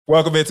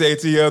Welcome into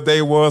ATL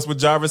Day Ones with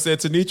Jarvis and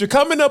Tenitra.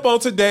 Coming up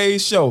on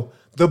today's show,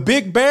 the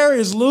Big Bear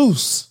is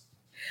loose.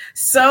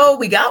 So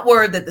we got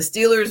word that the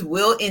Steelers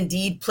will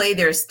indeed play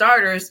their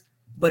starters,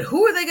 but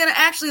who are they going to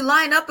actually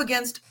line up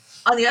against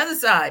on the other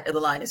side of the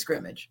line of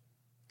scrimmage?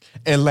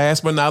 And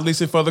last but not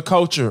least, for the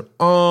culture,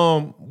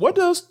 what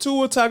does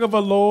Tua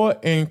Tagovailoa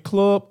and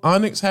Club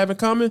Onyx have in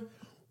common?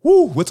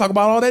 We'll talk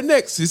about all that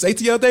next. It's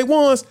ATL Day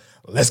Ones.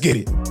 Let's get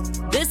it.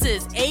 This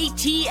is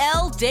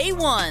ATL Day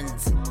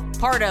Ones,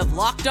 part of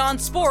Locked On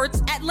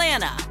Sports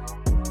Atlanta.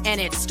 And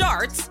it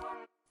starts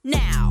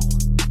now.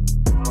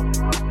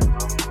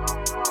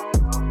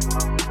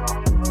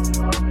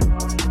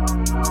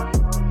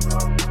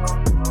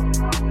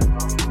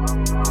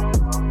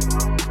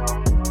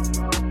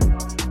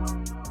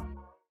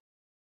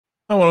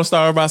 I want to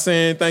start by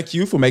saying thank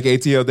you for making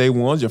ATL Day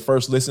Ones your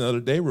first listen of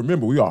the day.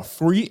 Remember, we are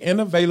free and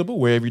available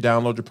wherever you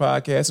download your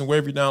podcast. And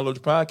wherever you download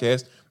your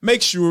podcast,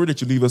 make sure that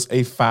you leave us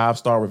a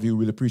 5-star review.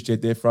 Really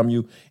appreciate that from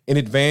you in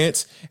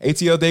advance.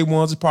 ATL Day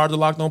Ones is part of the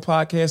Locked On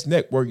Podcast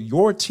Network,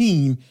 your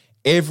team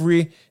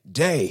every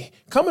day.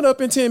 Coming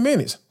up in 10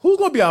 minutes, who's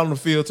going to be out on the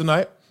field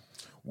tonight?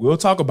 We'll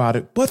talk about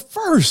it. But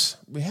first,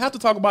 we have to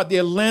talk about the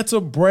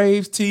Atlanta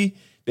Braves, T.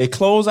 They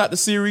close out the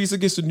series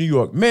against the New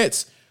York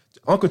Mets.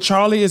 Uncle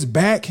Charlie is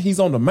back. He's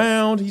on the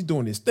mound. He's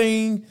doing his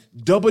thing.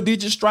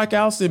 Double-digit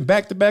strikeouts and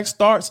back-to-back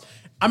starts.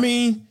 I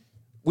mean,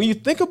 when you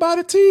think about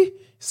it, T,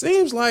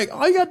 seems like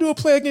all you got to do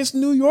is play against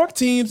New York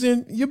teams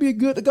and you'll be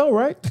good to go,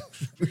 right?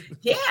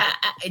 Yeah,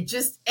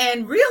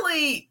 and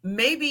really,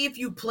 maybe if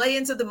you play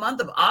into the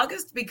month of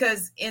August,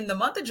 because in the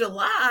month of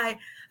July,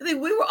 I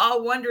think we were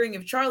all wondering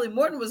if Charlie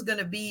Morton was going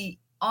to be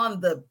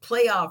on the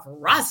playoff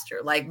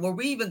roster. Like, were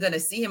we even going to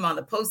see him on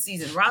the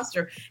postseason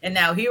roster? And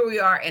now here we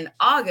are in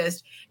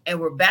August, and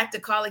we're back to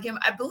calling him,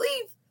 I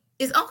believe,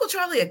 is Uncle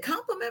Charlie a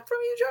compliment from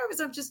you,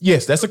 Jarvis?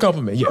 Yes, that's a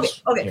compliment.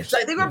 Yes. Okay. Yes. So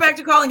I think we're back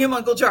to calling him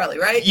Uncle Charlie,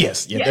 right?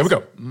 Yes. Yeah. Yes. There we go.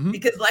 Mm-hmm.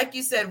 Because like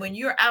you said, when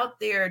you're out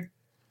there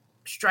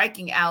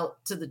striking out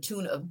to the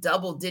tune of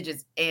double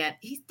digits, and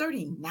he's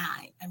 39.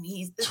 I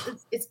mean,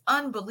 it's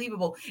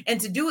unbelievable. And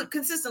to do it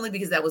consistently,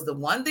 because that was the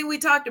one thing we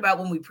talked about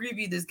when we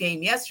previewed this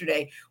game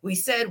yesterday. We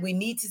said we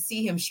need to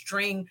see him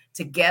string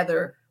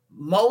together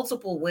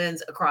multiple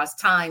wins across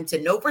time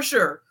to know for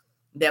sure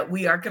that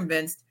we are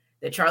convinced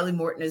that Charlie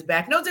Morton is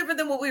back. No different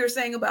than what we were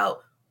saying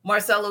about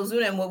Marcell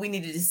Ozuna and what we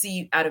needed to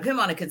see out of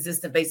him on a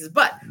consistent basis.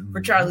 But for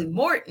Charlie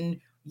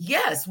Morton,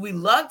 yes, we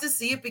love to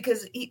see it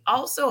because he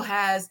also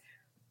has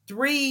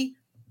 3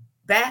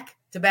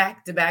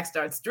 back-to-back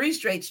starts, 3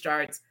 straight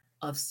starts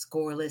of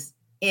scoreless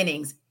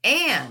innings.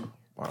 And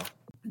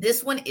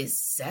This one is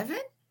 7.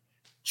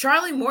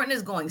 Charlie Morton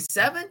is going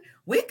 7.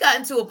 We've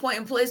gotten to a point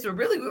in place where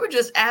really we were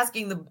just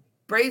asking the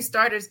Brave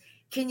starters,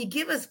 can you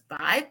give us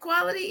 5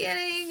 quality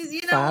innings?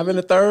 5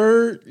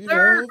 1/3,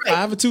 right.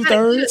 5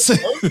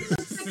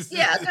 2/3.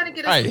 Yeah, I got to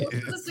get us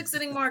to the 6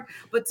 inning mark.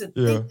 But to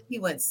think he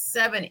went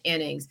 7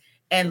 innings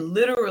and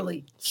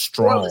literally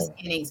scoreless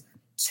innings,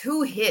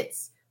 2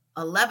 hits,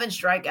 11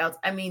 strikeouts.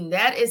 I mean,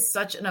 that is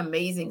such an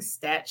amazing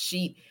stat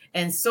sheet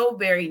and so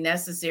very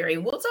necessary.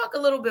 And we'll talk a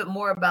little bit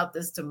more about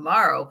this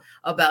tomorrow,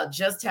 about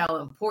just how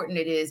important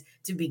it is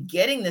to be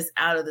getting this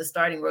out of the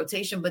starting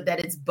rotation, but that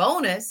it's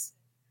bonus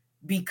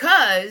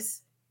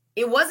because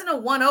it wasn't a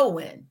 1-0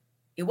 win.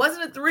 It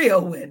wasn't a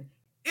 3-0 win.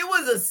 It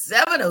was a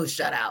 7-0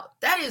 shutout.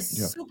 That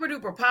is super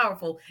duper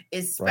powerful,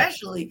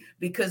 especially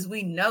because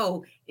we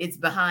know it's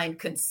behind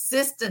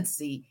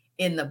consistency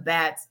in the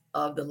bats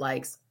of the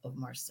likes of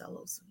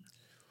Marcell Ozuna.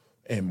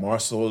 And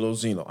Marcell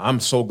Ozuna, I'm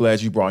so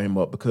glad you brought him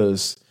up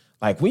because,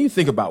 like, when you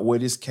think about where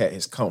this cat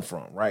has come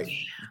from, right? Yeah.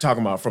 You're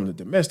talking about from the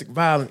domestic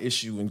violence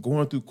issue and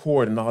going through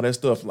court and all that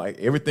stuff, like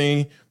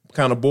everything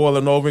kind of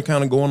boiling over and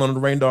kind of going under the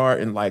radar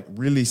and like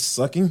really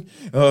sucking,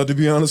 to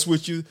be honest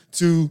with you,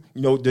 to,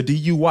 you know, the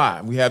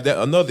DUI. We have that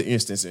another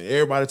instance and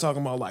everybody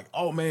talking about like,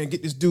 oh man,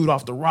 get this dude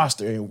off the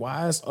roster. And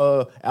why is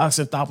Alex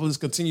Anthopoulos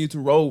continue to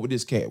roll with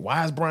this cat?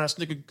 Why is Brian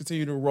Snitker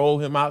continue to roll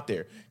him out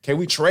there? Can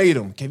we trade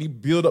him? Can he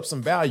build up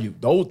some value?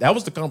 That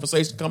was the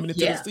conversation coming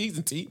into the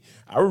season, T.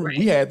 I remember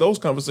we had those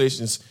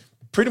conversations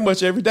pretty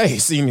much every day,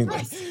 seemingly.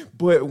 Right.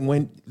 But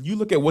when you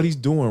look at what he's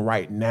doing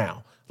right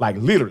now, like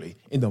literally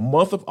in the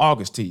month of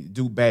August,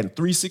 dude batting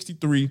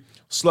 .363,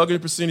 slugging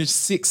percentage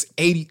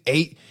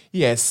 .688.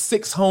 He had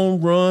 6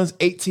 home runs,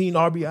 18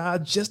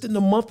 RBI just in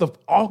the month of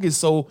August.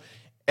 So,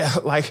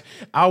 like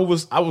I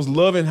was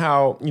loving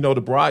how, you know, the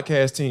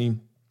broadcast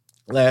team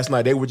last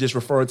night, they were just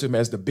referring to him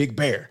as the Big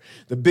Bear.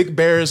 The Big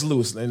Bear is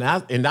loose, and I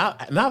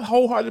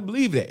wholeheartedly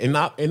believe that. And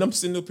I'm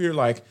sitting up here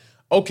like,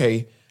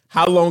 okay,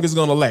 how long is it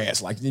going to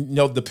last? Like, you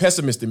know, the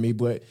pessimist in me.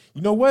 But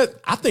you know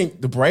what? I think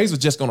the Braves are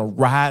just going to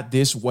ride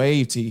this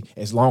wave, T,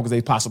 as long as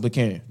they possibly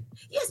can.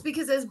 Yes,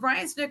 because as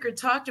Brian Snitker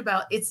talked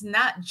about, it's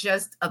not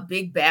just a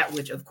big bat,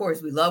 which, of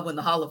course, we love when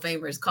the Hall of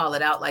Famers call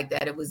it out like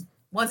that. It was,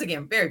 once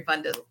again, very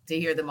fun to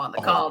hear them on the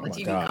call, the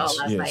TV call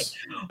last night.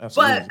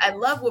 Absolutely. But I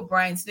love what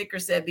Brian Snitker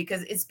said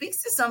because it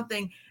speaks to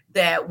something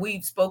that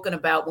we've spoken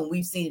about when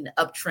we've seen an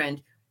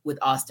uptrend with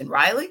Austin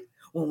Riley,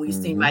 when we've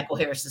seen Michael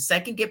Harris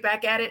II get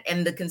back at it.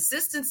 And the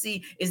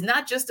consistency is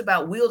not just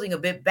about wielding a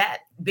big bat,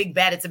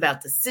 it's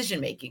about decision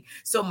making.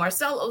 So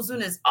Marcell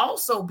Ozuna is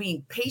also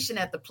being patient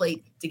at the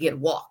plate to get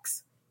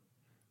walks.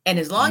 And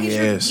as long as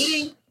you're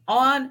getting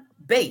on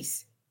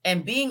base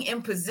and being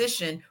in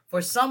position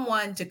for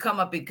someone to come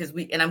up,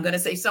 and I'm going to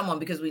say someone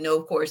because we know,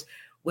 of course,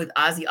 with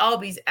Ozzie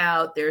Albies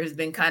out, there has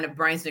been kind of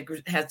Brian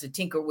Snitker has to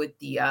tinker with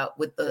the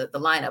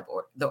lineup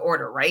or the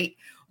order, right?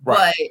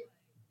 But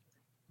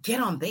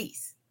get on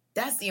base.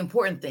 That's the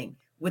important thing,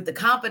 with the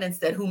confidence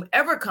that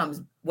whomever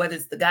comes, whether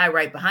it's the guy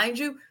right behind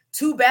you,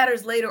 2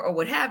 batters later or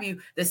what have you,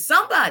 that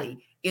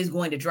somebody is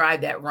going to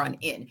drive that run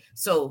in.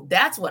 So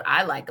that's what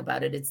I like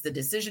about it. It's the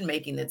decision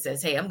making that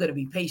says, hey, I'm going to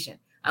be patient.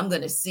 I'm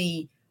going to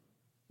see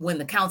when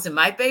the count's in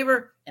my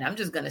favor, and I'm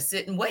just going to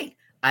sit and wait.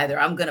 Either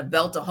I'm going to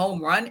belt a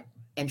home run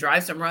and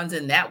drive some runs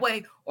in that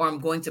way, or I'm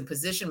going to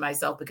position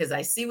myself because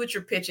I see what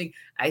you're pitching.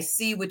 I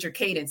see what your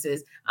cadence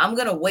is. I'm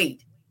going to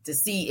wait to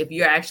see if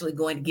you're actually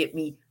going to get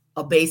me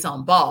a base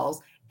on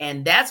balls.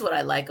 And that's what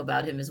I like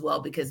about him as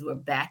well, because we're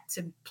back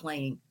to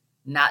playing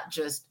not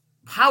just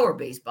power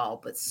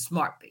baseball, but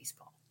smart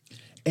baseball.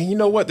 And you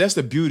know what? That's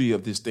the beauty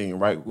of this thing,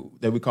 right?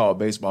 That we call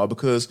baseball,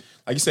 because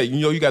like you said,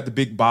 you got the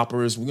big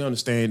boppers. We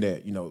understand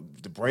that,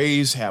 the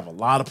Braves have a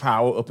lot of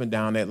power up and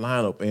down that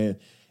lineup.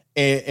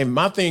 And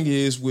my thing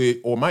is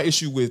my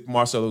issue with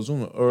Marcell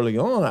Ozuna early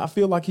on, I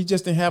feel like he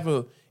just didn't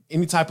have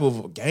any type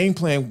of game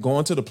plan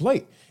going to the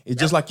plate. It's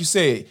just like you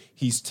said,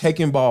 he's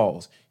taking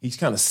balls. He's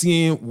kind of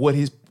seeing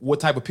what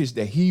type of pitch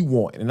that he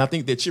wanted. And I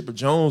think that Chipper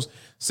Jones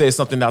said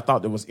something that I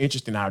thought that was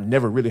interesting. I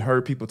never really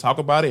heard people talk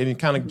about it. And it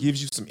kind of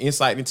gives you some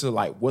insight into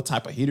like what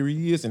type of hitter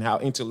he is and how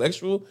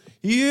intellectual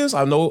he is.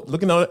 I know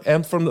looking at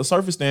him from the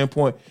surface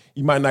standpoint,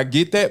 you might not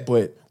get that.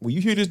 But when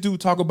you hear this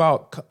dude talk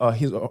about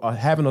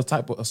having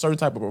a certain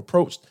type of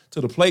approach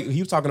to the plate,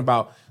 he was talking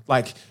about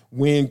like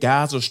when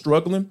guys are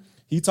struggling.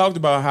 He talked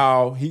about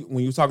how when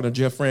he was talking to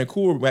Jeff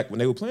Francoeur back when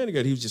they were playing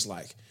together, he was just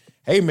like,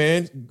 hey,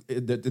 man,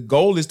 the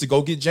goal is to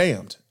go get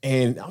jammed.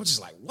 And I was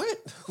just like, what?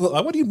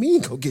 Like, what do you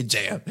mean go get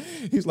jammed?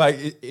 He's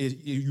like,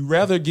 you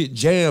rather get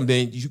jammed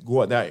than you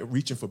go out there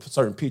reaching for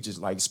certain pitches,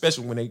 like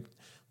especially when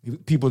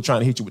people are trying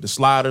to hit you with the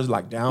sliders,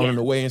 like down and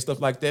away and stuff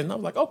like that. And I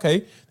was like,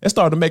 okay, that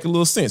started to make a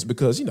little sense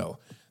because,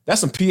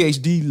 that's some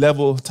PhD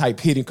level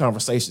type hitting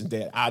conversation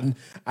that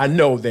I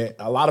know that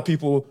a lot of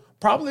people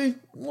probably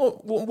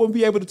won't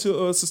be able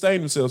to sustain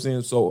themselves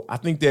in. So I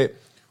think that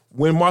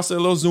when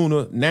Marcell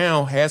Ozuna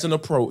now has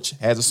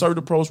a certain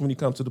approach when he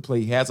comes to the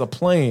plate, he has a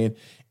plan,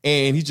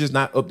 and he's just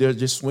not up there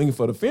just swinging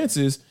for the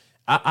fences,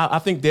 I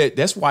think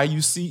that's why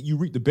you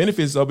reap the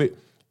benefits of it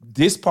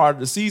this part of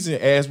the season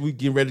as we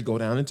get ready to go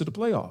down into the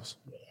playoffs.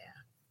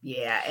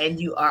 Yeah, and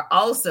you are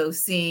also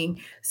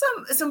seeing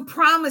some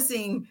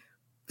promising,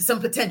 some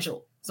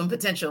potential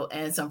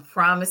and some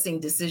promising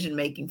decision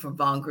making from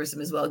Vaughn Grissom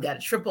as well. Got a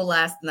triple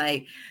last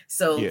night.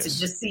 So to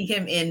just see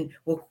him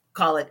we'll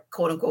call it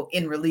quote unquote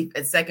in relief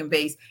at second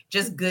base,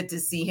 just good to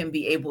see him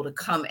be able to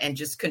come and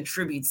just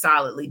contribute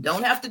solidly.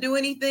 Don't have to do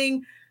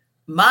anything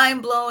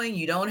mind blowing.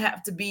 You don't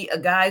have to be a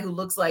guy who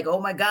looks like, oh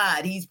my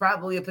God, he's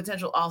probably a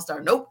potential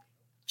all-star. Nope.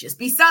 Just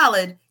be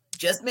solid.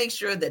 Just make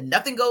sure that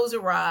nothing goes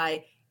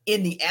awry.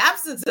 In the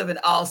absence of an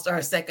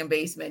all-star second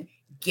baseman,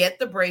 get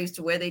the Braves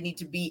to where they need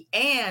to be.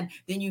 And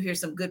then you hear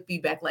some good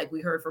feedback like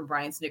we heard from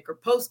Brian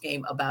Snitker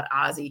post-game about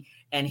Ozzie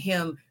and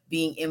him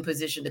being in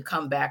position to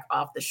come back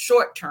off the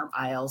short-term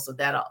IL. So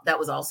that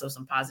was also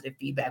some positive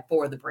feedback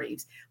for the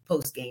Braves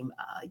post-game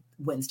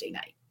Wednesday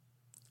night.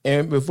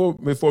 And before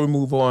we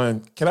move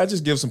on, can I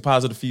just give some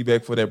positive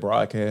feedback for that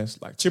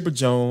broadcast? Like Chipper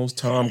Jones,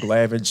 Tom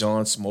Glavine,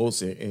 John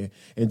Smoltz,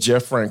 and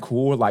Jeff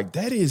Francoeur, like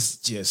that is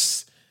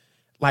just...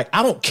 Like,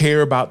 I don't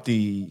care about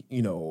the,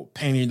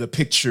 painting the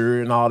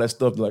picture and all that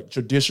stuff, like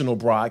traditional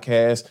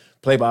broadcast,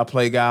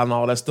 play-by-play guy and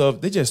all that stuff.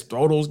 They just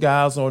throw those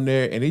guys on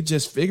there and they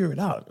just figure it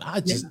out.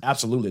 I just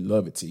absolutely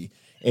love it, T.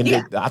 And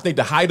I think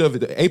the height of it,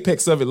 the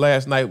apex of it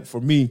last night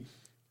for me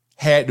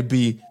had to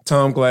be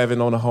Tom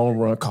Glavine on a home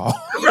run call.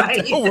 Right.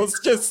 It was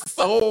just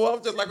so,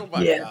 I'm just like, oh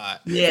my God,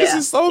 this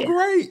is so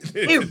great.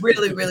 It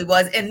really, really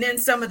was. And then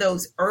some of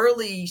those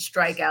early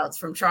strikeouts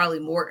from Charlie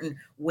Morton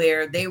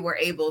where they were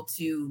able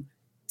to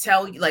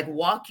tell you, like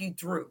walk you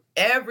through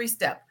every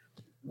step,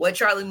 what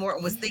Charlie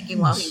Morton was thinking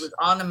while he was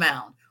on the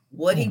mound,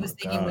 what he was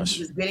thinking when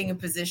he was getting in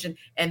position,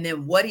 and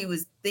then what he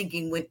was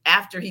thinking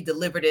after he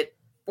delivered it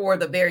for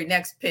the very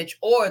next pitch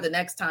or the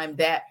next time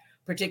that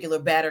particular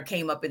batter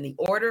came up in the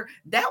order.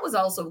 That was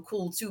also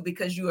cool too,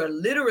 because you are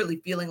literally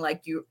feeling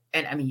like you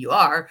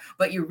are,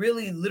 but you're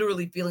really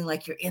literally feeling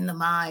like you're in the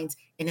minds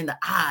and in the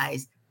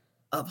eyes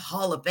of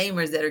Hall of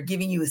Famers that are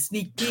giving you a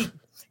sneak peek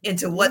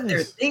into what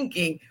they're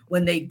thinking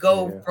when they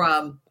go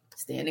from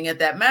standing at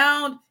that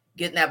mound,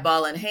 getting that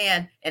ball in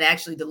hand, and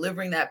actually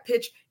delivering that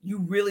pitch. You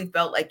really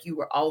felt like you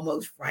were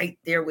almost right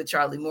there with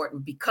Charlie Morton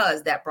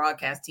because that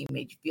broadcast team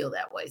made you feel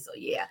that way. So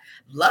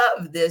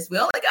love this. We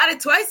only got it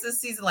twice this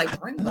season. Like,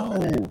 bring it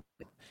on.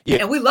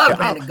 And we love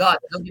Brandon Gaudin.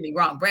 Don't get me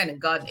wrong. Brandon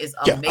Gaudin is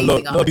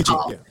amazing on the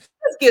call.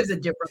 This gives a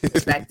different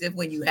perspective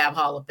when you have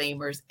Hall of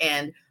Famers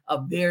and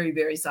a very,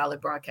 very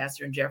solid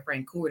broadcaster in Jeff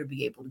Rancourt to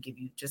be able to give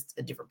you just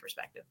a different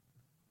perspective.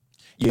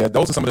 Yeah,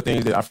 those are some of the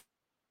things that I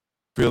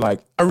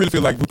really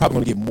feel like we're probably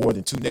going to get more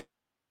than 2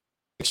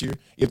 next year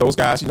if those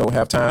guys,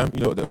 have time,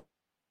 the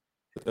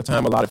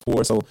time allotted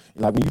for it. So,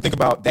 like, when you think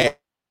about that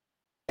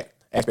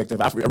aspect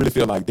of it, I really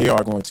feel like they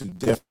are going to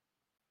definitely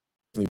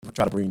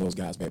try to bring those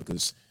guys back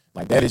because,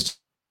 like, that is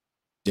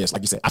just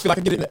like you said. I feel like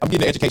I'm getting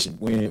an education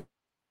when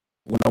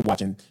I'm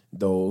watching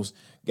those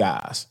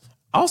guys.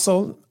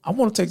 Also, I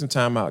want to take some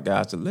time out,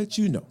 guys, to let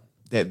you know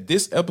that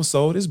this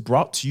episode is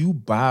brought to you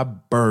by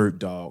Bird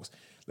Dogs.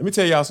 Let me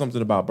tell y'all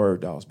something about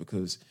Bird Dogs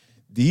because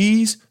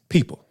these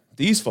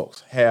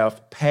folks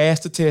have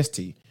passed the test.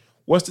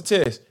 What's the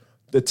test?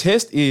 The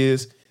test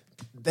is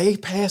they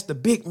passed the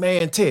big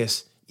man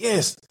test.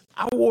 Yes,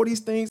 I wore these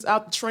things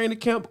out to training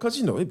camp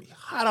because, it'd be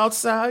hot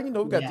outside. We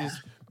got this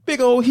big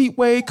old heat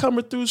wave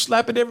coming through,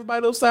 slapping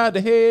everybody upside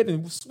the head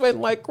and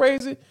sweating like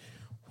crazy.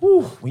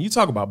 Whew. When you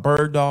talk about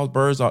Bird Dogs,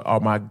 birds are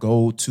my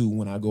go-to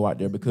when I go out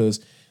there because,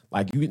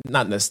 like, you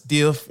not in the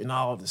stiff and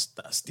all the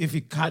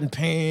stiffy cotton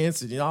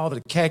pants and all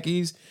the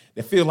khakis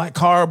that feel like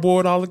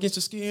cardboard all against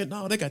your skin.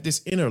 No, they got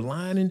this inner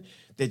lining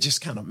that just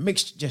kind of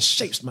just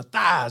shapes my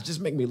thighs, just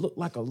make me look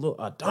like a little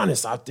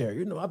Adonis out there.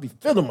 I be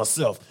feeling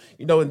myself,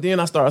 and then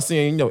I start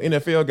seeing,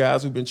 NFL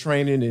guys who've been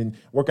training and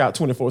work out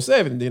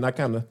 24/7. And then I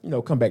kind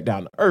of, come back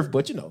down to earth.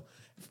 But,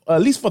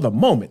 at least for the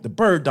moment, the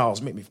Bird Dogs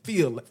make me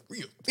feel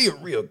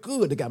real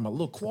good. They got my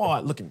little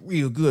quad looking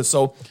real good.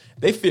 So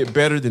they fit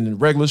better than the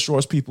regular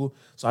shorts people.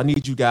 So I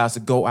need you guys to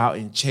go out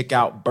and check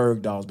out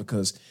Bird Dogs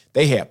because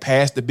they have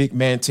passed the big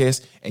man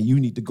test and you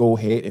need to go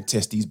ahead and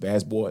test these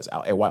bad boys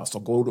out at Wild.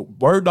 So go to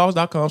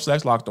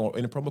birddogs.com/lockedon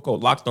and the promo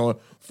code LOCKEDON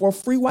for a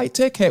free white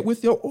tech hat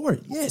with your order.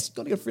 Yes,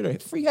 you're going to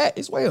get a free hat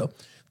as well.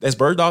 That's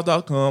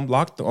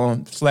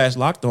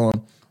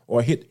birddogs.com/lockedon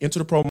or enter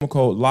the promo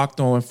code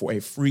LOCKEDON for a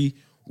free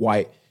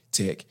white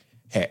tech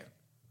hat.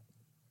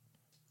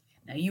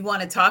 Now, you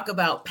want to talk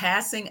about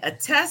passing a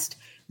test?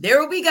 There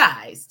will be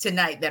guys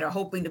tonight that are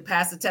hoping to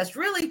pass a test,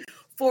 really,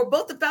 for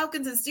both the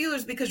Falcons and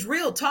Steelers, because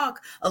real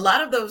talk, a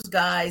lot of those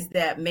guys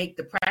that make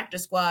the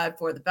practice squad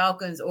for the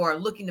Falcons or are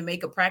looking to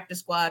make a practice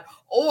squad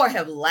or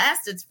have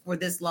lasted for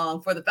this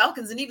long for the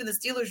Falcons and even the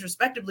Steelers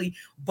respectively,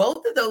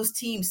 both of those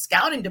teams'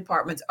 scouting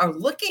departments are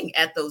looking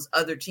at those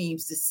other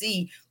teams to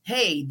see,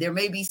 hey, there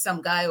may be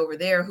some guy over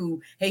there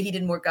who, hey, he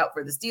didn't work out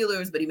for the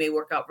Steelers, but he may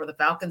work out for the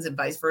Falcons and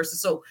vice versa.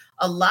 So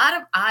a lot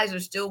of eyes are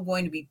still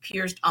going to be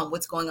pierced on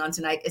what's going on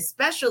tonight,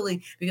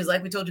 especially because,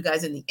 like we told you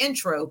guys in the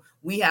intro,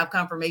 we have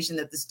confirmation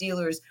that the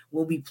Steelers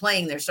will be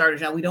playing their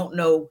starters. Now, we don't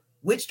know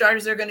which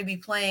starters they're going to be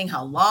playing,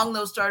 how long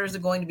those starters are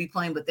going to be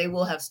playing, but they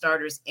will have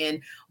starters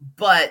in.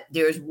 But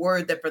there's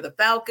word that for the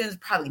Falcons,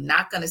 probably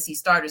not going to see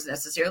starters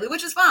necessarily,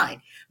 which is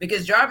fine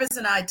because Jarvis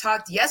and I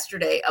talked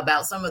yesterday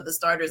about some of the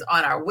starters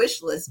on our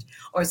wish list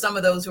or some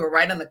of those who are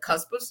right on the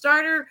cusp of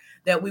starter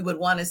that we would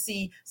want to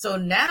see. So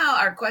now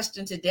our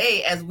question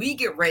today, as we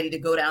get ready to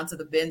go down to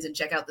the bins and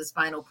check out this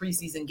final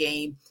preseason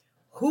game,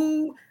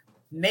 who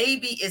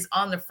maybe is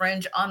on the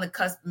fringe, on the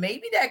cusp,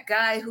 maybe that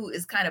guy who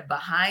is kind of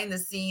behind the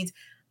scenes.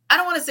 I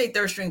don't want to say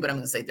third string, but I'm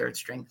going to say third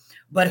string,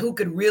 but who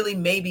could really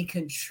maybe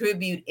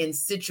contribute in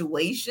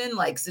situation,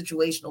 like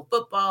situational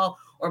football,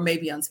 or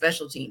maybe on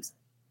special teams.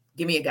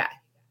 Give me a guy.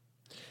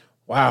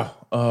 Wow.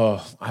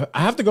 I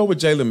have to go with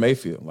Jalen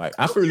Mayfield. Like,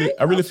 I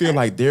really feel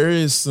like there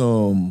is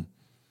some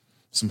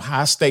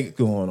high stake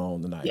going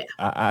on tonight.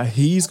 Yeah.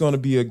 He's going to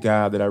be a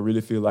guy that I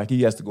really feel like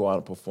he has to go out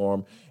and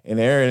perform. And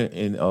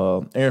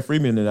Aaron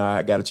Freeman and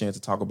I got a chance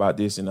to talk about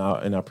this in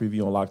our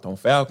preview on Locked On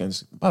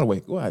Falcons. By the way,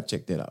 go ahead and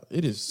check that out.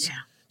 It is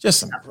just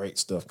some great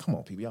stuff. Come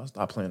on, people. Y'all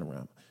stop playing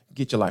around.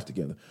 Get your life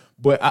together.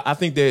 But I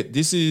think that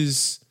this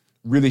is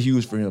really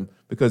huge for him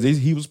because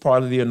he was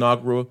part of the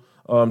inaugural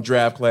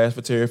draft class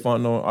for Terry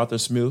Fontenot, Arthur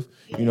Smith,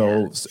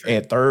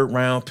 and third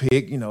round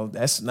pick.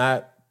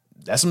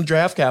 That's some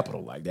draft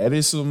capital. Like, that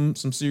is some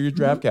serious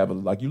draft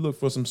capital. Like, you look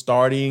for some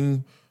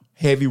starting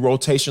heavy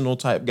rotational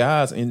type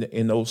guys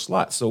in those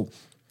slots. So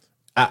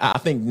I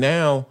think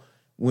now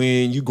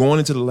when you're going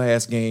into the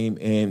last game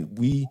and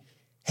we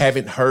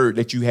haven't heard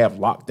that you have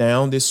locked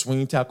down this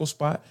swing tackle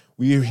spot,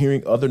 we are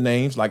hearing other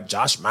names like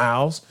Josh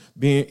Miles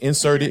being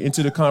inserted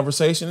into the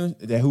conversation,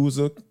 who's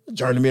a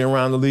journeyman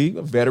around the league,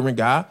 a veteran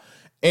guy.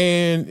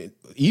 And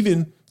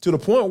even to the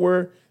point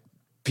where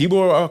people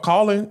are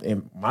calling,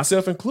 and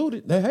myself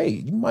included, that, hey,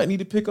 you might need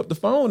to pick up the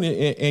phone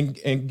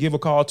and give a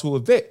call to a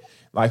vet,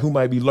 like, who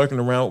might be lurking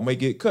around, may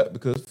get cut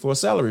because for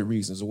salary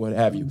reasons or what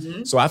have you.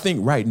 Mm-hmm. So I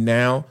think right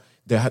now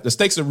the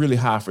stakes are really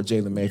high for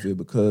Jalen Mayfield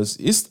because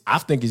I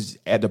think it's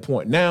at the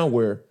point now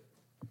where,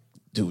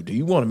 dude, do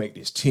you want to make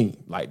this team?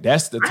 Like,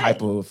 that's the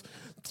type of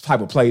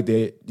play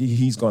that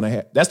he's going to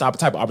have. That's the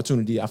type of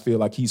opportunity I feel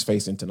like he's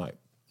facing tonight.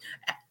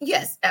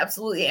 Yes,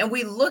 absolutely. And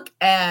we look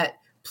at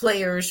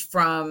players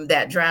from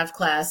that draft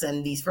class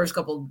and these first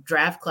couple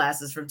draft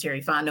classes from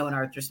Terry Fontenot and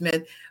Arthur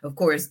Smith. Of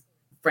course,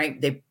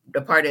 they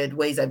departed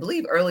ways, I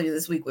believe, earlier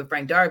this week with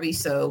Frank Darby.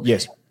 So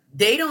yes,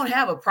 they don't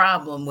have a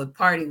problem with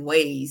parting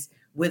ways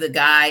with a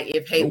guy.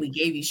 If, hey, we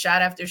gave you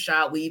shot after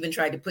shot, we even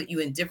tried to put you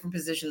in different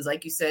positions,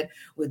 like you said,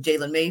 with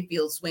Jalen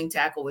Mayfield, swing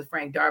tackle, with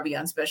Frank Darby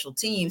on special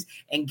teams,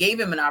 and gave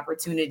him an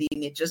opportunity,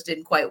 and it just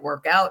didn't quite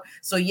work out.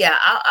 So yeah,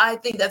 I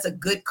think that's a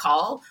good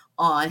call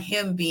on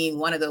him being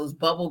one of those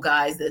bubble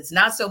guys that's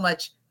not so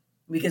much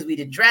because we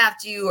didn't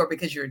draft you or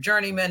because you're a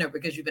journeyman or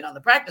because you've been on the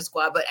practice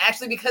squad, but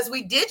actually because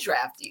we did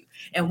draft you,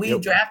 and we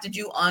drafted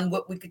you on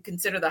what we could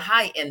consider the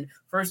high end,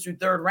 first through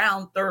third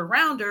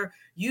rounder.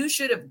 You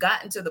should have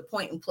gotten to the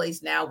point in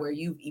place now where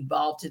you've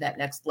evolved to that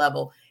next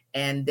level.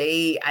 And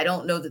I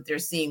don't know that they're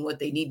seeing what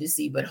they need to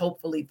see, but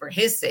hopefully for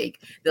his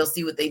sake, they'll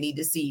see what they need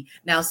to see.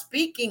 Now,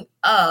 speaking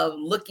of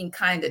looking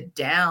kind of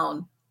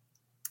down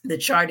the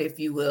chart, if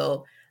you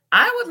will,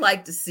 I would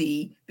like to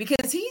see,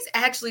 because he's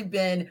actually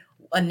been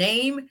a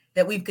name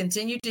that we've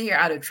continued to hear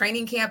out of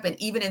training camp and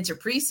even into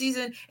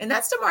preseason, and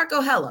that's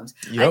DeMarco Hellams.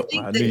 Yep, I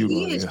think that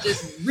he is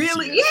just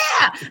really,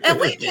 and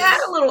we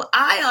had a little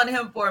eye on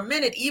him for a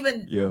minute,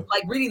 even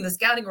like reading the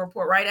scouting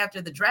report right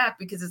after the draft,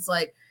 because it's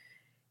like,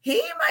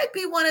 he might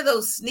be one of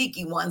those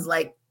sneaky ones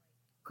like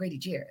Grady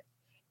Jarrett.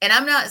 And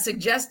I'm not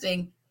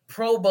suggesting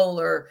Pro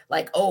Bowler,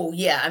 like, oh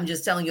yeah, I'm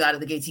just telling you out of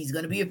the gates, he's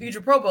going to be a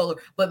future Pro Bowler.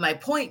 But my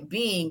point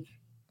being,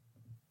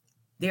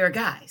 there are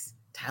guys.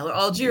 Tyler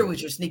Algier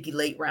was your sneaky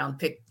late round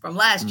pick from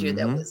last year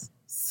that was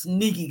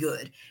sneaky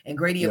good. And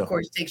Grady, of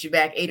course, takes you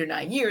back 8 or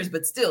 9 years,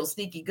 but still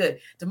sneaky good.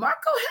 DeMarco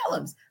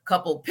Hellams,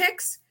 couple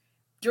picks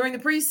during the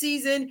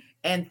preseason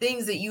and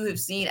things that you have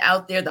seen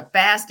out there, the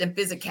fast and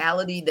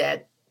physicality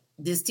that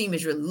this team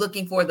is really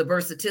looking for, the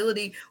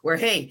versatility where,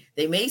 hey,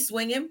 they may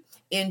swing him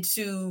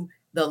into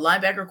the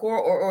linebacker core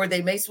or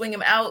they may swing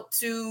him out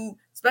to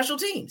special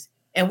teams.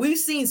 And we've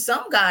seen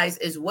some guys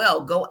as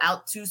well go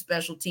out to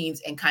special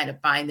teams and kind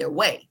of find their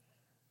way.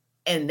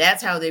 And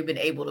that's how they've been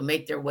able to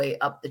make their way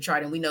up the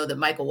chart. And we know that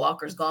Michael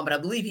Walker's gone, but I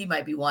believe he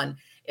might be one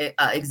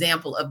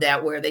example of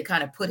that, where they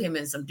kind of put him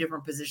in some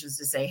different positions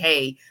to say,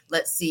 hey,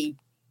 let's see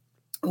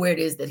where it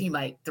is that he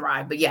might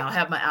thrive. But yeah, I'll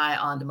have my eye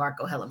on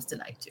DeMarco Hellams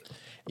tonight too.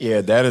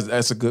 Yeah,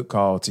 that's a good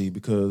call, T,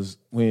 because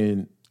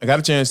when I got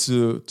a chance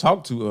to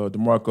talk to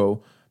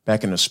DeMarco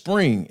back in the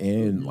spring,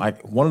 and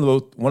like one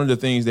of the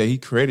things that he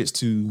credits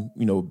to,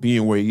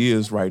 being where he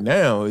is right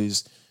now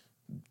is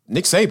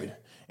Nick Saban.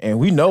 And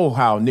we know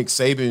how Nick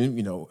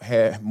Saban,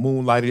 had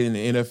moonlighted in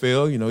the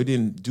NFL. He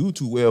didn't do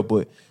too well.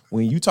 But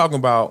when you talking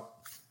about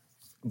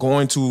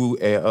going to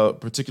a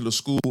particular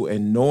school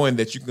and knowing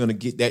that you're going to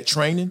get that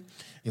training,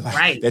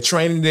 that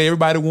training that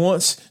everybody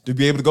wants to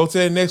be able to go to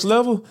that next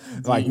level,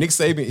 like Nick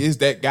Saban is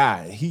that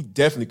guy. He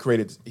definitely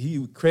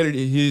credited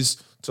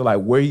his to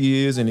like where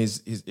he is and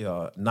his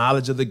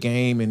knowledge of the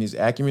game and his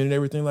acumen and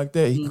everything like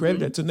that. He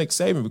credited that to Nick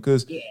Saban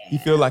because he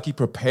feel like he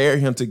prepared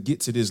him to get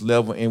to this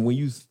level. And when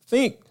you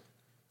think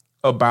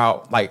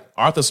about like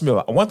Arthur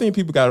Smith, one thing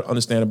people got to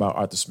understand about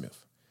Arthur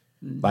Smith,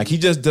 like he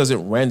just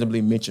doesn't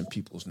randomly mention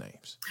people's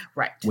names.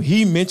 Right. When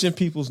he mentioned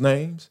people's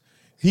names,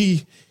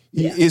 he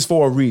is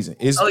for a reason.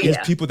 It's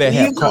people that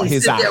have caught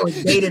his eye.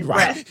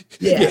 Right.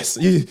 Yes.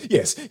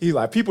 He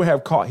like people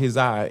have caught his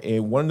eye.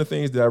 And one of the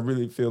things that I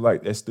really feel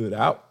like that stood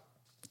out,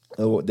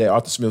 that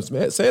Arthur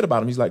Smith said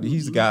about him, he's like,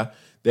 he's the guy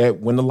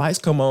that when the lights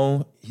come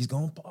on, he's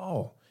gonna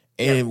ball.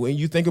 And when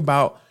you think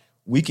about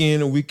week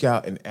in and week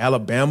out in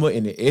Alabama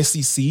in the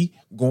SEC,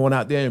 going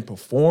out there and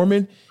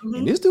performing.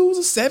 And this dude was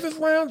a 7th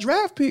round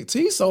draft pick,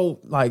 T. So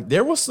like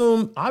there was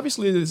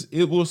obviously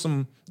it was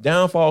some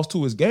downfalls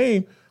to his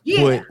game.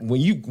 But when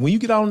you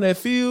get out on that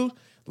field,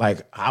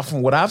 like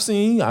from what I've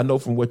seen, I know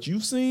from what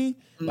you've seen,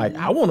 like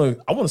I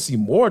wanna see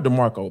more of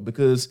DeMarco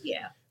because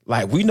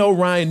like we know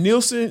Ryan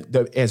Nielsen,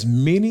 as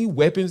many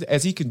weapons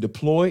as he can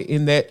deploy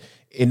in that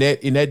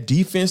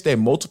defense, that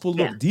multiple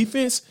look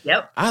defense,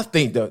 I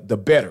think the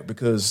better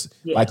because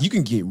like you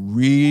can get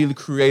really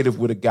creative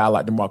with a guy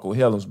like DeMarco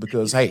Hellams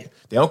because hey,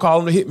 they don't call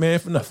him the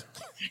hitman for nothing.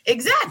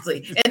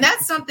 Exactly. And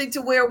that's something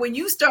to where when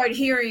you start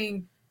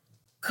hearing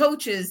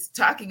coaches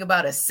talking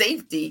about a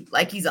safety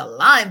like he's a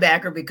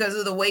linebacker because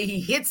of the way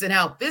he hits and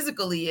how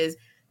physical he is,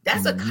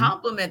 that's a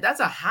compliment. That's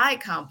a high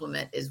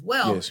compliment as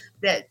well.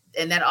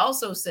 That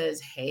also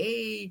says,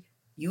 hey,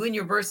 you and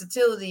your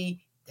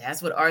versatility,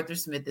 that's what Arthur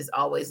Smith is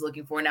always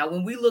looking for. Now,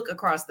 when we look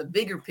across the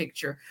bigger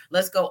picture,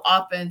 let's go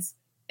offense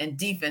and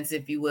defense,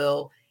 if you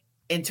will,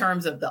 in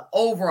terms of the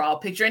overall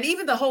picture and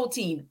even the whole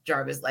team,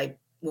 Jarvis. Like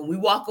when we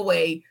walk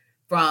away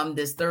from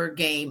this third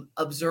game,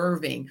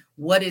 observing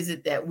what is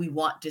it that we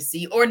want to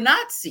see or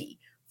not see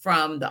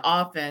from the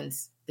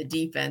offense, the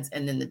defense,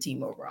 and then the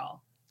team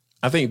overall.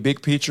 I think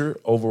big picture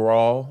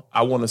overall,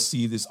 I want to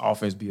see this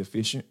offense be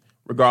efficient,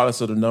 regardless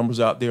of the numbers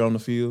out there on the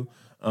field.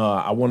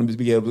 I want them to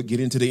be able to get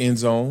into the end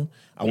zone.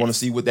 I want to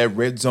see what that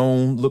red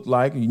zone look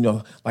like.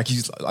 Like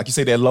you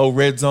say, that low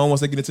red zone.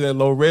 Once they get into that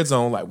low red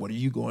zone, like, what are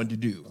you going to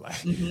do? Like,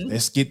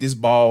 let's get this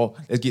ball.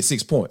 Let's get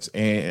 6 points.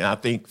 And I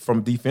think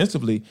from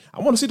defensively, I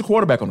want to see the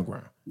quarterback on the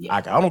ground.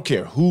 Like, I don't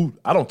care who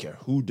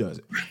does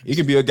it. It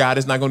can be a guy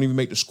that's not going to even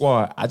make the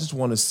squad. I just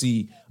want to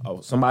see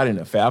somebody in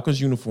a Falcons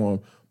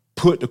uniform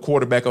put the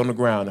quarterback on the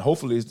ground. And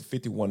hopefully it's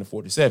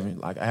 51-47.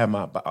 Like I have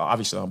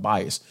obviously I'm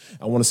biased.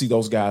 I want to see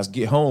those guys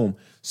get home.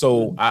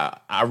 So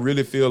I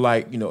really feel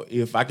like,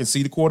 if I can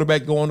see the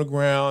quarterback go on the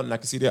ground and I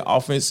can see their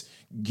offense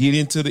get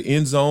into the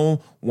end zone,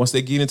 once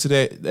they get into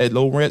that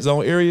low red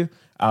zone area,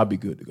 I'll be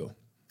good to go.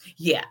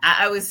 Yeah,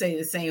 I would say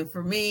the same.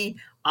 For me,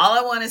 all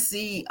I want to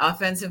see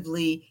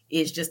offensively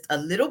is just a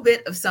little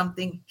bit of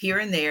something here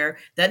and there.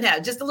 Doesn't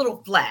have just a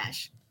little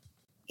flash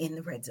in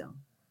the red zone.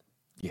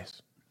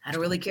 Yes. I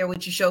don't really care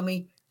what you show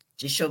me.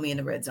 Just show me in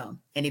the red zone.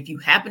 And if you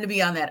happen to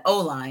be on that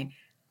O-line,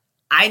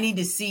 I need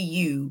to see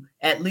you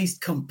at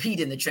least compete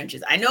in the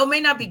trenches. I know it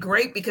may not be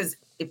great because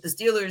if the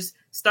Steelers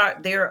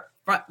start their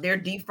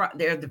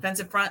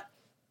defensive front,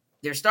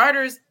 their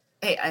starters,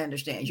 hey, I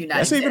understand. You're not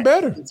That's even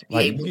better. To be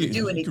able to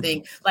do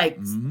anything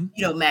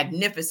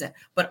magnificent.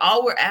 But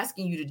all we're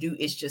asking you to do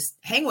is just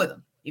hang with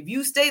them. If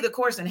you stay the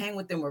course and hang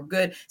with them, we're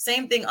good.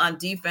 Same thing on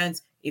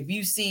defense. If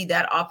you see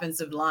that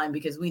offensive line,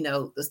 because we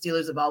know the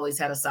Steelers have always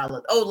had a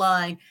solid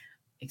O-line,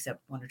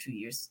 except 1 or 2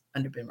 years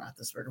under Ben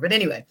Roethlisberger. But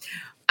anyway,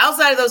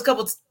 outside of those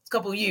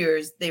couple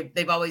years,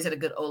 they've always had a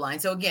good O-line.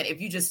 So again, if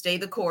you just stay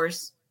the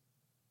course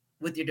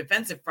with your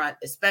defensive front,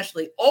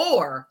 especially,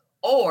 or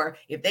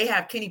if they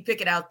have Kenny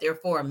Pickett out there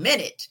for a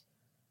minute,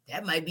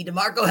 that might be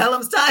DeMarco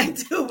Hellum's time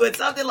too, but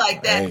something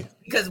like that. Hey,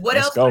 because what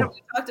else have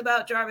we talked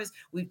about, Jarvis?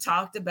 We've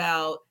talked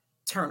about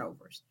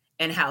turnovers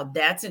and how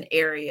that's an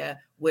area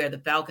where the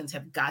Falcons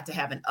have got to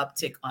have an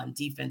uptick on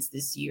defense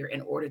this year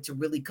in order to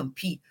really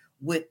compete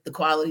with the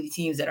quality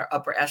teams that are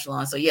upper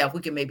echelon. So yeah, if we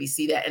can maybe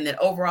see that. And then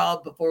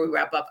overall, before we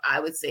wrap up, I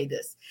would say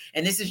this,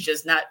 and this is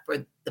just not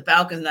for the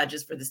Falcons, not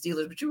just for the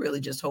Steelers, but you really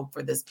just hope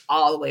for this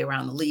all the way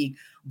around the league.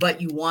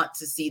 But you want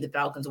to see the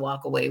Falcons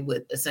walk away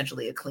with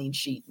essentially a clean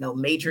sheet, no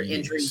major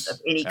injuries of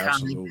any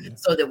kind,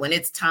 so that when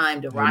it's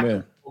time to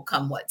rock will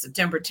come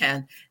September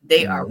 10th,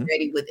 they are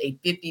ready with a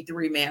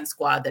 53-man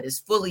squad that is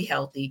fully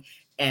healthy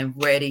and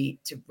ready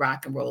to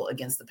rock and roll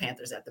against the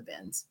Panthers at the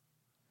Benz.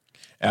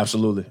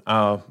 Absolutely.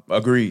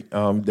 Agreed.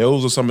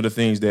 Those are some of the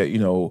things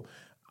that,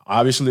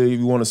 obviously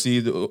we want to see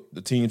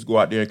the teams go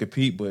out there and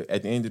compete, but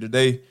at the end of the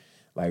day,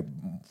 like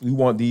we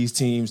want these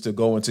teams to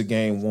go into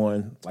game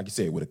one, like you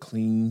said, with a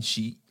clean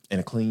sheet and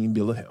a clean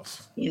bill of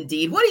health.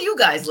 Indeed. What are you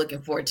guys looking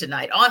for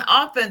tonight on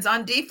offense,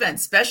 on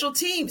defense, special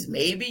teams?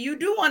 Maybe you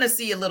do want to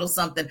see a little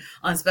something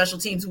on special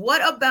teams.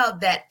 What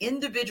about that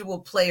individual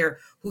player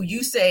who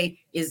you say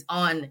is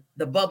on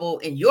the bubble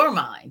in your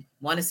mind?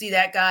 Want to see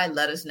that guy?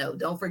 Let us know.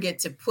 Don't forget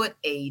to put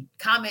a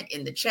comment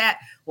in the chat.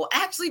 We'll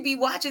actually be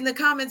watching the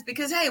comments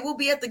because, hey, we'll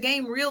be at the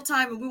game real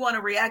time and we want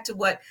to react to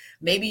what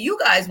maybe you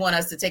guys want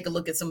us to take a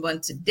look at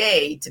someone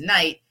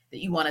tonight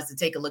that you want us to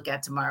take a look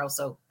at tomorrow.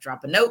 So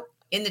drop a note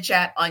in the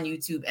chat on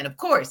YouTube. And of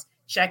course,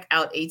 check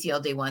out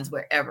ATL Day Ones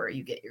wherever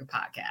you get your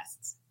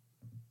podcasts.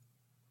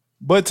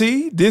 But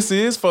T, this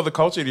is For the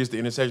Culture. It is the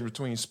intersection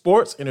between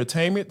sports,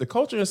 entertainment, the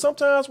culture, and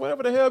sometimes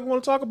whatever the hell we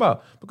want to talk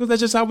about. Because that's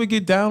just how we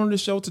get down on the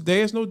show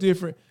today. It's no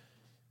different.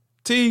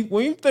 T,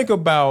 when you think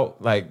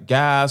about like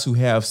guys who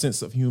have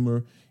sense of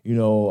humor,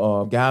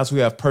 guys who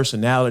have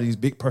personalities,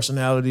 big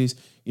personalities,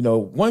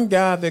 one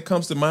guy that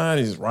comes to mind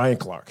is Ryan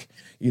Clark.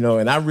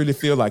 And I really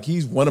feel like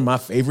he's one of my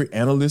favorite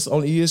analysts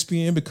on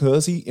ESPN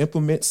because he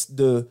implements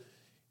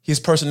his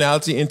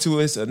personality into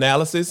his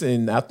analysis.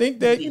 And I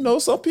think that,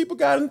 some people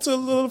got into a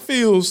little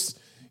feels,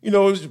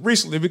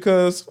 recently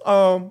because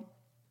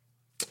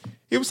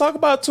he was talking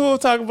about Tua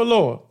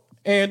Tagovailoa.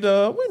 And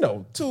we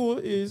know Tua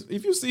is,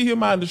 if you see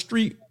him out in the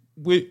street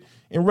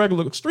in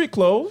regular street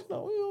clothes,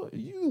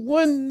 you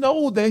wouldn't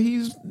know that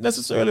he's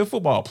necessarily a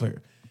football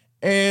player.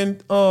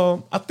 And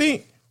I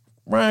think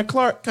Ryan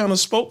Clark kind of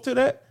spoke to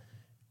that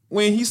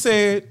when he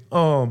said,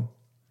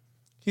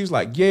 he was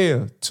like,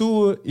 yeah,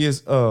 Tua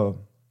is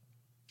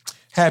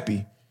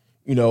happy.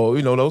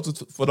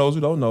 Those for those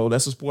who don't know,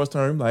 that's a sports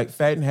term, like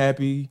fat and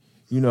happy,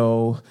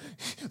 little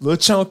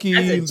chunky,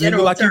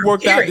 look like you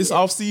worked out this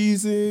off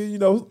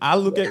season. I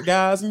look at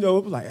guys,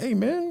 like, hey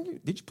man,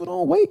 did you put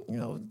on weight?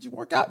 Did you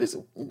work out this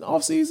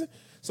off season?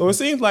 So it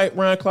seems like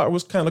Ryan Clark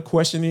was kind of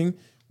questioning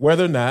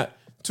whether or not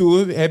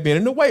Tua had been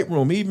in the weight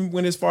room, even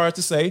went as far as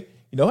to say,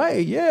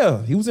 hey,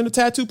 yeah, he was in the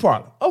tattoo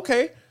parlor.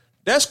 Okay,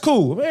 that's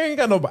cool. I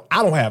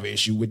don't have an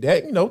issue with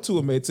that.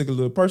 Tua may take a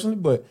little personally,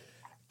 but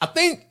I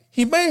think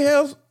he may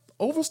have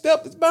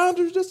overstepped his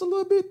boundaries just a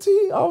little bit,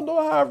 T. I don't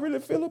know how I really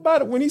feel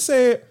about it. When he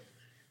said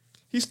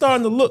he's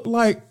starting to look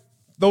like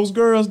those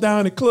girls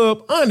down at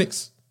Club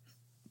Onyx,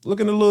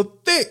 looking a little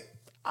thick,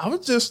 I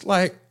was just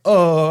like,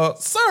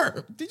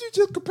 sir, did you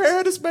just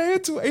compare this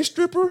man to a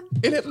stripper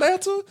in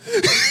Atlanta?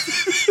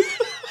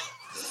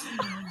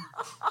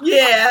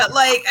 Yeah,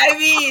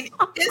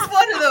 it's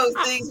one of those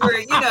things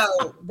where,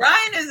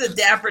 Ryan is a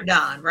dapper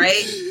Don,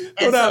 right?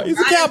 And so he's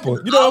a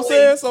Kappa, you know what I'm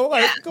saying? So,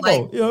 come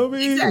on, you know what I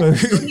mean?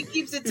 Exactly. So he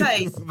keeps it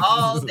tight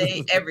all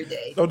day, every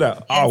day. No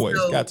doubt, always,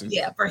 got to.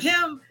 Yeah, for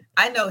him,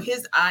 I know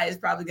his eye is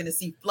probably going to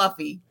see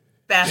Fluffy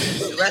faster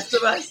than the rest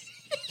of us.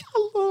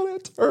 I love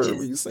that term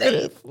when you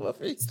say that,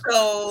 Fluffy.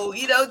 So,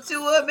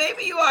 Tua,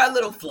 maybe you are a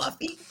little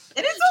fluffy,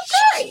 and it's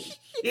okay.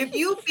 If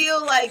you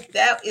feel like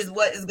that is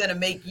what is going to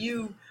make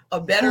you a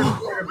better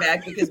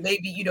quarterback, because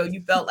maybe,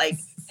 you felt like,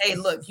 hey,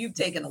 look, you've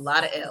taken a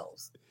lot of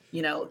L's,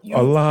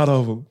 A lot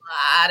of them.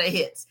 a lot of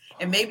hits.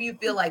 And maybe you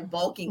feel like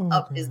bulking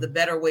up is the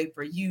better way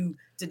for you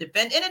to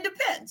defend. And it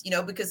depends,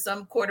 because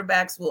some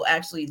quarterbacks will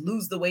actually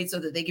lose the weight so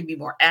that they can be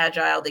more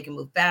agile, they can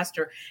move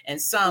faster.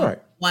 And some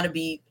want to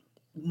be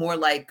more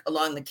like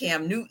along the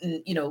Cam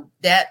Newton,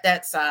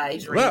 that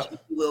size range, if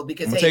you will,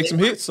 because take some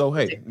hits. So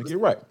you're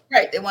right.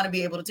 Right. They want to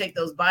be able to take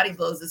those body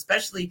blows,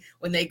 especially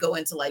when they go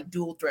into like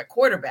dual threat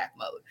quarterback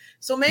mode.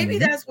 So maybe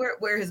that's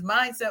where his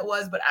mindset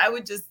was. But I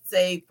would just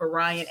say for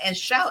Ryan, and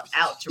shout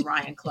out to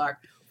Ryan Clark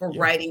for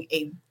writing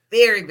a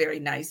very, very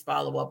nice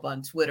follow-up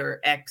on Twitter,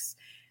 X,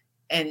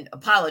 and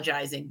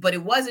apologizing. But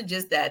it wasn't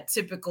just that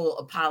typical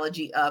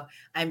apology of,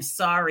 I'm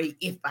sorry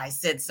if I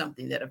said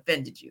something that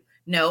offended you.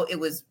 No, it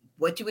was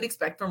what you would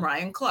expect from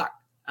Ryan Clark.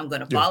 I'm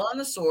going to fall on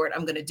the sword.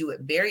 I'm going to do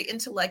it very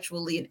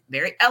intellectually and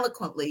very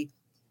eloquently.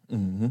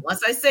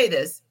 Once I say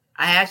this,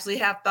 I actually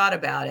have thought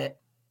about it.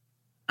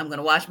 I'm going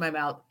to wash my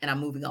mouth and I'm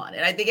moving on.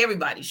 And I think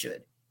everybody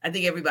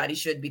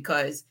should.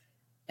 Because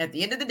at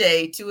the end of the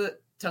day, Tua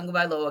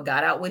Tagovailoa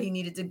got out what he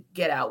needed to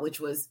get out, which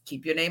was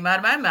keep your name out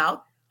of my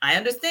mouth. I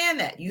understand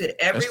that. You had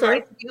every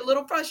right to be a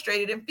little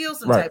frustrated and feel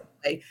some type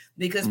of way,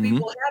 because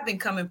people have been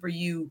coming for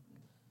you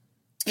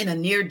in a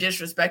near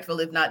disrespectful,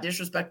 if not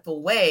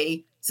disrespectful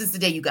way since the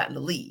day you got in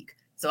the league.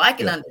 So I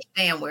can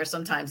understand where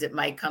sometimes it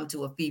might come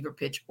to a fever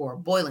pitch or a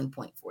boiling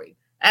point for you.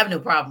 I have no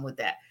problem with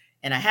that.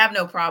 And I have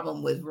no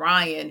problem with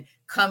Ryan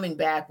coming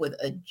back with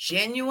a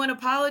genuine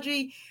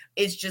apology.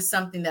 It's just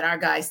something that our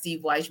guy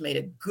Steve Weish made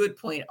a good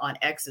point on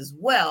X as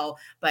well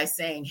by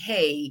saying,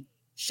 hey,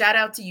 shout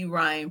out to you,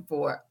 Ryan,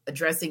 for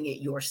addressing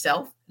it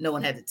yourself. No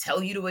one had to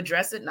tell you to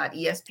address it, not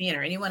ESPN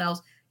or anyone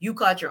else. You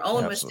caught your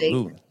own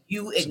mistake.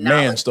 You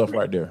acknowledge man stuff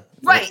right there.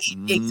 Right.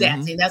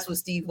 Exactly. And that's what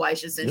Steve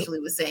Weish essentially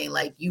was saying.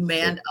 Like, you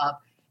manned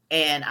up,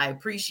 and I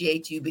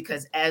appreciate you,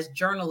 because as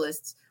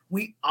journalists,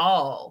 we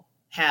all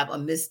have a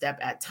misstep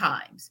at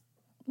times.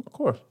 Of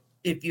course.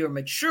 If you're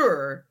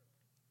mature,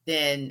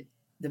 then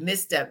the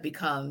misstep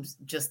becomes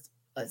just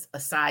a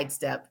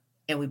sidestep,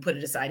 and we put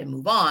it aside and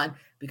move on,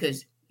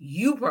 because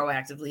you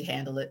proactively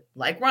handle it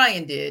like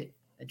Ryan did.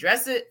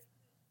 Address it.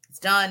 It's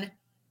done.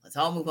 Let's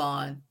all move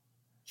on.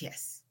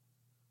 Yes.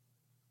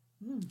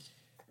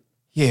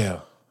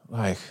 Yeah,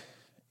 like,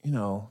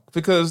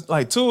 because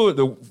like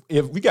Tua,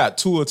 if we got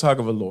Tua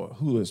Tagovailoa,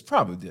 who is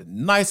probably the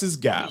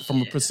nicest guy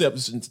from a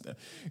perception,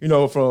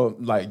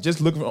 from like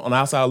just looking on the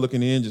outside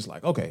looking in, just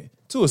like, okay,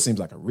 Tua seems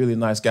like a really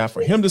nice guy.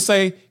 For him to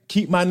say,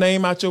 keep my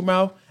name out your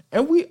mouth,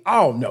 and we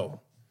all know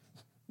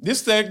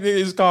this segment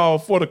is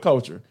called For the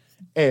Culture.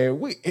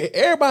 And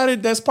everybody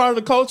that's part of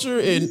the culture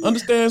and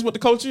understands what the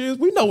culture is,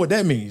 we know what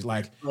that means.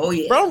 Like, bro,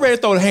 I'm ready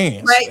to throw the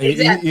hands. Right,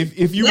 exactly.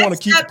 If you want to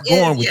keep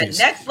going with this.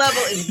 Next level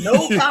is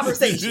no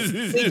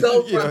conversation. We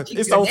go from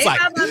keep your name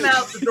out of my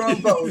mouth to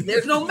throwing bows.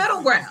 There's no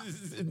middle ground.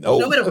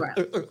 No middle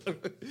ground.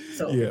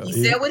 So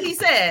he said what he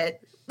said.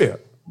 Yeah.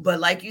 But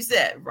like you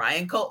said,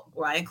 Ryan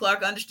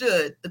Clark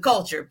understood the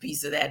culture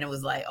piece of that and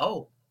was like,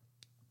 oh,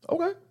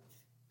 okay.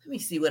 Let me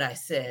see what I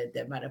said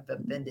that might have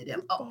offended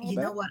him. Oh, you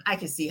know what? I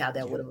can see how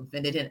that would have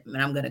offended him.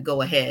 And I'm going to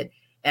go ahead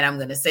and I'm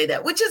going to say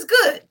that, which is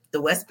good. The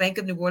West Bank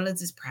of New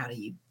Orleans is proud of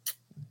you.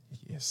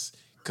 Yes.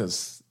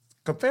 Because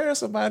comparing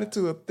somebody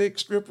to a thick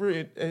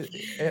stripper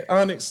at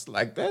Onyx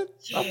like that,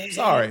 I'm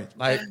sorry.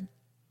 Like,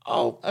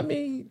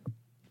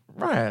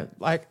 Ryan,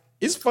 like,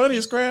 it's funny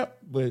as crap,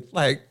 but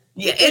like,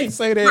 you can't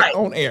say that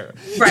on air.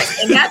 Right.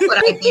 And that's what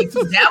I think.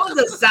 That was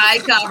a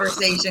side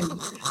conversation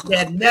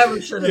that never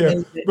should have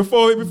been it.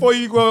 Before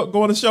you go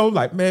on the show,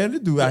 like, man,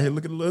 this dude out here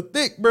looking a little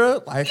thick,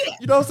 bro. Like,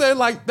 you know what I'm saying?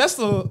 Like, that's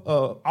a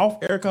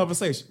off-air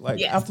conversation.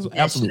 Like,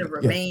 absolutely. Should have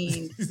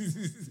remained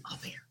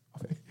off air.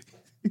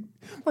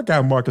 My guy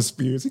Marcus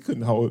Spears, he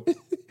couldn't hold it.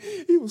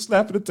 He was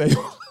slapping the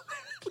table.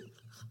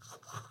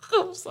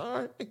 I'm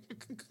sorry.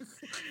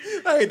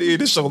 I hate to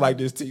end a show like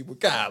this, T, but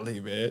golly,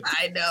 man.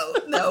 I know.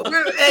 No,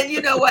 and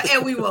you know what?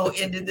 And we won't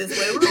end it this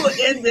way. We will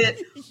end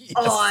it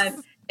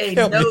on a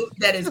note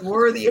that is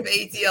worthy of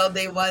ATL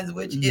Day Ones,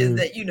 which is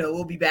that,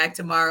 we'll be back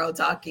tomorrow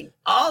talking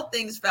all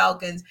things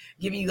Falcons,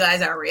 giving you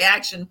guys our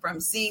reaction from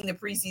seeing the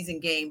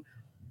preseason game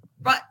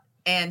front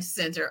and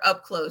center,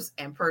 up close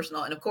and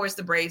personal. And of course,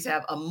 the Braves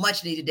have a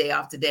much needed day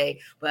off today,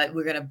 but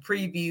we're going to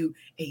preview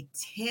a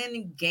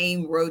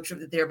 10-game road trip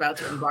that they're about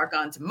to embark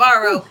on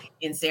tomorrow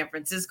in San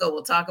Francisco.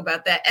 We'll talk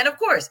about that. And of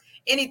course,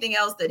 anything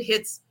else that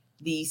hits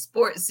the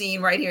sports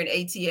scene right here in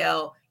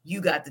ATL, you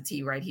got the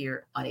tea right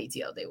here on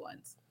ATL Day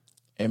Ones.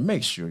 And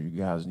make sure you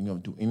guys, you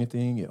don't do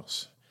anything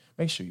else.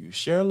 Make sure you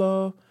share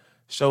love,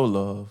 show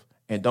love,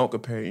 and don't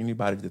compare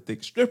anybody to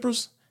thick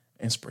strippers,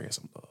 and spread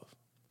some love.